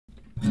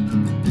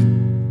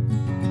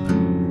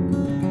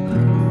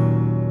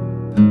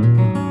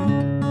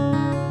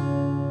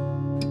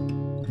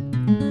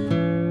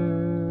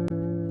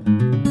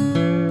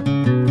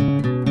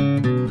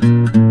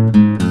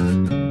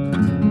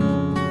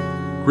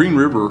Green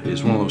River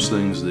is one of those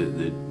things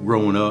that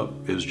growing up,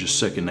 it was just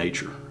second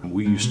nature.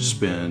 We used to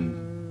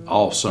spend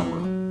all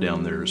summer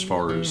down there as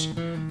far as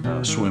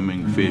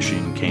swimming,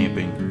 fishing,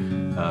 camping.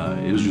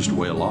 It was just a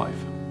way of life.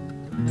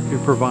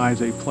 It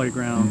provides a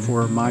playground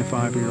for my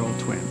 5-year-old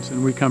twins,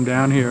 and we come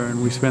down here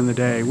and we spend the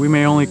day. We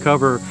may only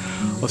cover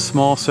a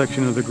small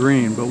section of the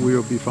green, but we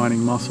will be finding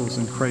mussels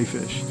and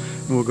crayfish,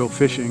 and we'll go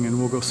fishing and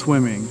we'll go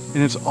swimming,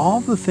 and it's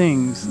all the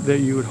things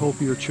that you would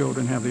hope your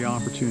children have the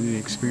opportunity to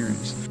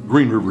experience.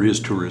 Green River is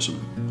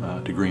tourism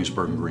to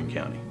Greensburg and Greene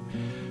County.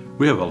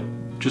 We have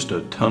just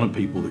a ton of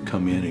people that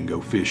come in and go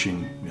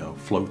fishing,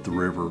 float the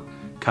river,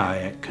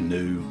 kayak,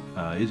 canoe.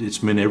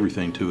 It's meant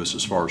everything to us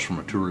as far as from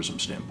a tourism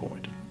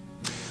standpoint.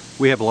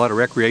 We have a lot of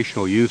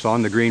recreational use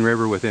on the Green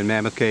River within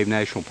Mammoth Cave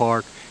National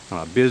Park.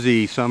 On a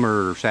busy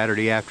summer or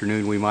Saturday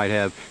afternoon, we might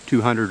have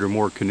 200 or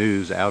more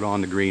canoes out on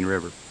the Green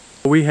River.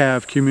 We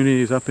have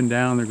communities up and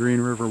down the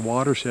Green River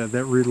watershed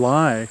that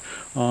rely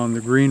on the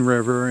Green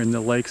River and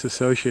the lakes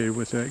associated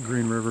with that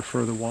Green River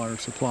for the water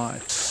supply.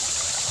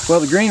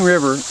 Well, the Green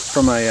River,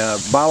 from a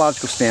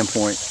biological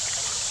standpoint,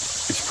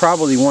 is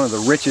probably one of the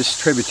richest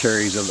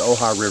tributaries of the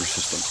Ohio River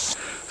system.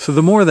 So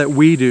the more that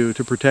we do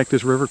to protect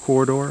this river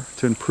corridor,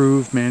 to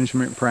improve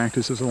management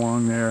practices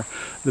along there,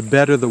 the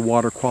better the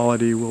water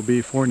quality will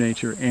be for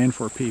nature and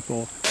for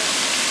people.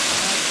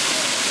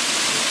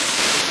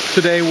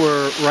 Today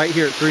we're right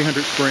here at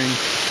 300 Springs.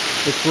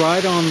 It's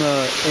right on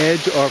the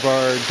edge of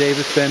our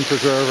Davis Bend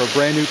Preserve, a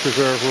brand new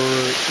preserve where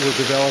we're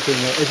developing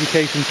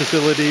education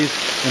facilities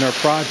and our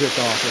project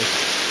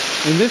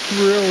office. And this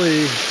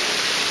really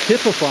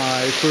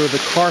typifies sort of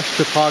the karst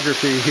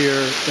topography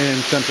here in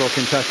central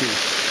Kentucky,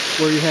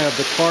 where you have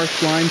the karst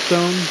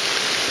limestone,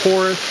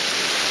 porous,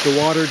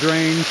 the water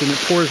drains, and it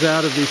pours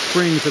out of these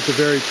springs at the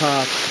very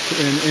top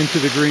and into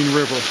the Green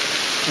River.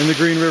 And the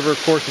Green River,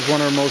 of course, is one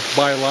of our most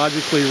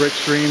biologically rich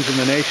streams in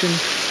the nation,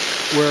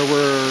 where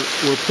we're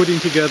putting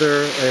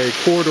together a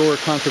corridor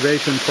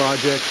conservation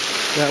project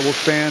that will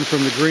span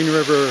from the Green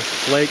River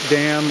Lake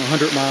Dam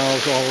 100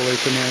 miles all the way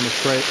to Mammoth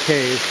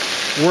Cave,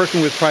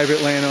 working with private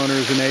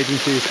landowners and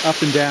agencies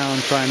up and down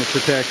trying to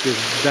protect this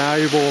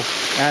valuable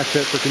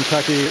asset for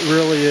Kentucky. It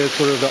really is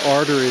sort of the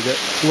artery that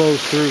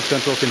flows through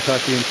central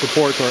Kentucky and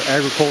supports our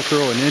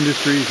agricultural and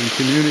industries and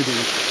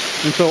communities.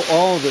 And so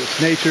all of this,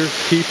 nature,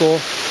 people,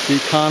 the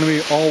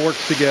economy, all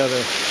works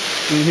together.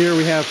 And here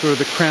we have sort of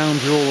the crown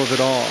jewel of it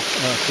all,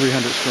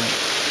 300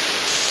 Springs.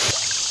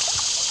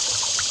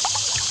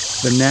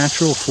 The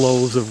natural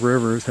flows of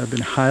rivers have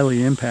been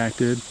highly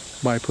impacted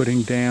by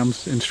putting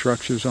dams and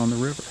structures on the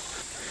river.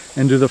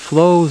 And to the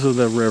flows of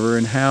the river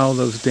and how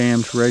those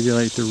dams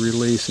regulate the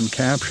release and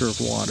capture of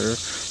water,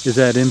 is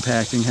that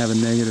impacting have a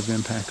negative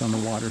impact on the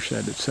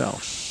watershed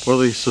itself? Well,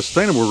 the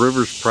Sustainable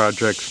Rivers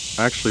Project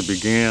actually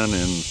began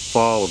in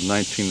fall of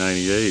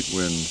 1998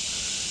 when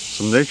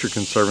some Nature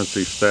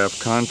Conservancy staff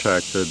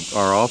contacted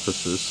our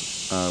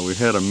offices. We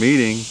had a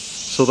meeting,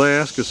 so they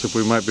asked us if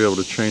we might be able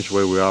to change the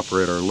way we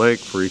operate our lake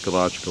for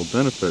ecological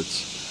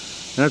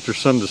benefits. And after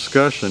some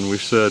discussion, we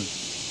said,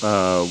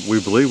 we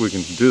believe we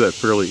can do that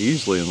fairly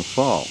easily in the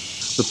fall.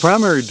 The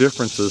primary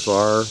differences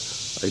are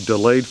a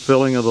delayed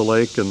filling of the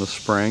lake in the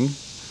spring,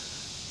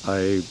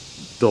 a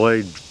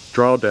delayed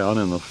drawdown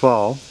in the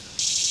fall.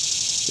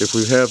 If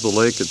we have the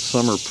lake at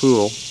summer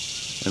pool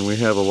and we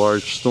have a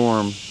large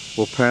storm,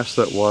 we'll pass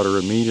that water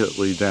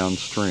immediately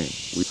downstream.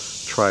 We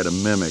try to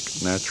mimic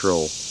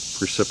natural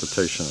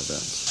precipitation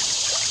events.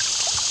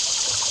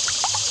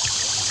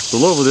 The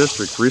Louisville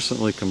District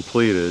recently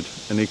completed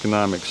an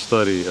economic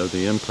study of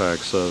the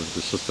impacts of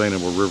the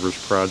Sustainable Rivers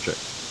Project.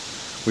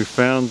 We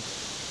found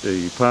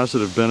a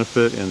positive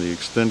benefit in the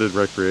extended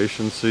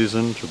recreation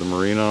season to the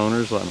marina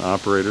owners and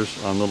operators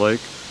on the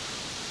lake,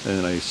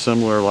 and a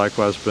similar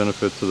likewise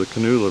benefit to the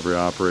canoe livery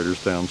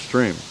operators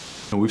downstream.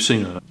 We've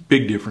seen a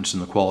big difference in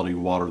the quality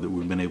of water that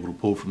we've been able to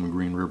pull from the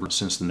Green River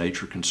since the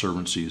Nature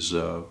Conservancy's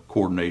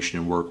coordination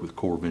and work with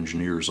Corps of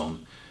Engineers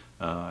on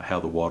how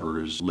the water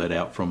is let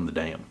out from the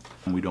dam.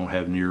 We don't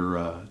have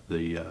near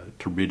the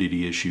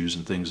turbidity issues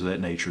and things of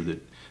that nature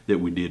that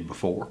we did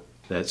before.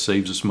 That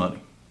saves us money.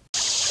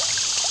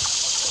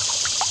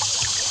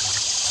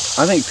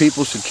 I think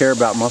people should care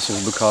about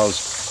mussels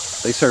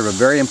because they serve a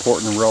very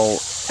important role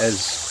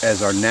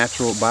as our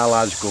natural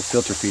biological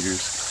filter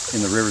feeders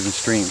in the rivers and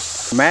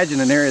streams.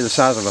 Imagine an area the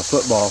size of a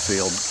football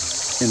field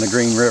in the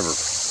Green River.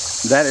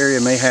 That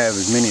area may have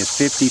as many as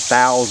 50,000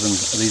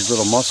 of these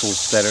little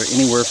mussels that are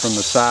anywhere from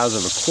the size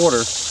of a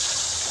quarter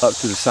up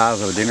to the size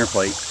of a dinner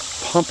plate,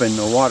 pumping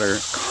the water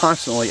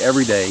constantly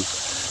every day,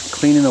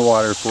 cleaning the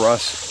water for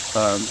us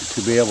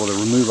to be able to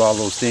remove all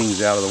those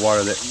things out of the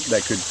water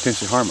that could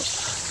potentially harm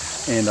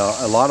us. And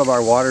a lot of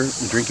our water,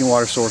 the drinking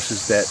water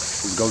sources that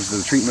goes to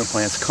the treatment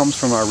plants, comes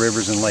from our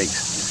rivers and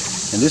lakes.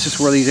 And this is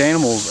where these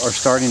animals are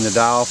starting to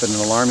die off at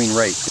an alarming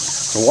rate.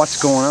 So what's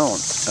going on?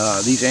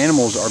 These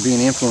animals are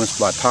being influenced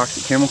by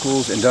toxic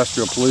chemicals,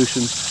 industrial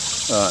pollution,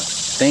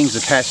 things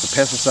attached to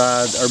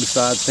pesticides,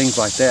 herbicides, things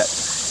like that.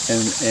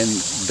 And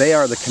they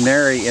are the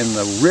canary in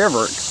the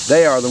river.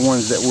 They are the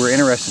ones that we're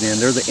interested in.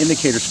 They're the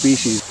indicator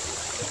species.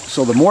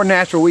 So the more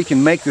natural we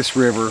can make this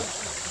river,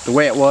 the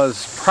way it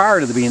was prior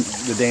to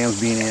the dams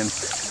being in,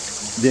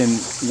 then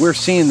we're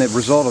seeing the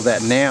result of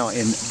that now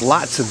in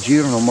lots of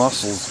juvenile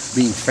mussels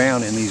being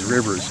found in these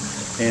rivers,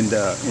 and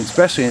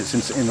especially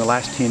since in the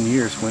last 10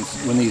 years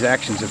when these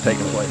actions have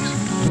taken place.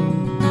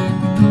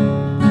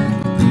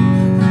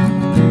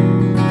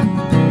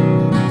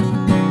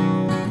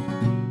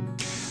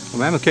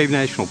 Mammoth Cave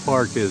National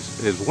Park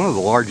is one of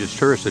the largest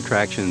tourist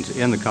attractions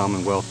in the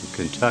Commonwealth of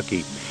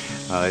Kentucky.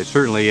 It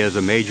certainly is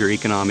a major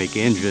economic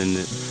engine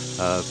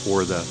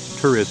for the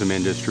tourism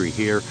industry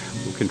here.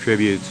 We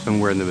contribute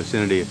somewhere in the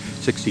vicinity of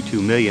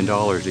 $62 million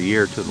a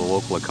year to the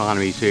local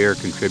economies here,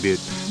 contribute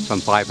some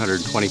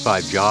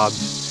 525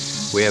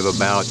 jobs. We have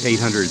about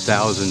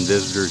 800,000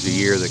 visitors a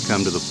year that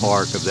come to the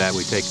park. Of that,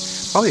 we take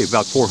probably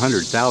about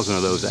 400,000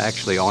 of those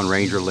actually on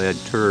ranger-led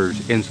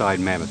tours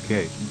inside Mammoth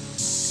Cave.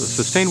 The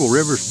Sustainable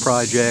Rivers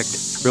Project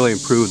really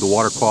improved the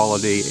water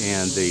quality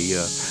and the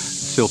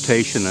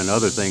siltation and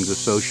other things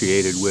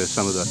associated with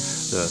some of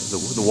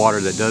the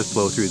water that does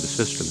flow through the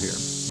system here.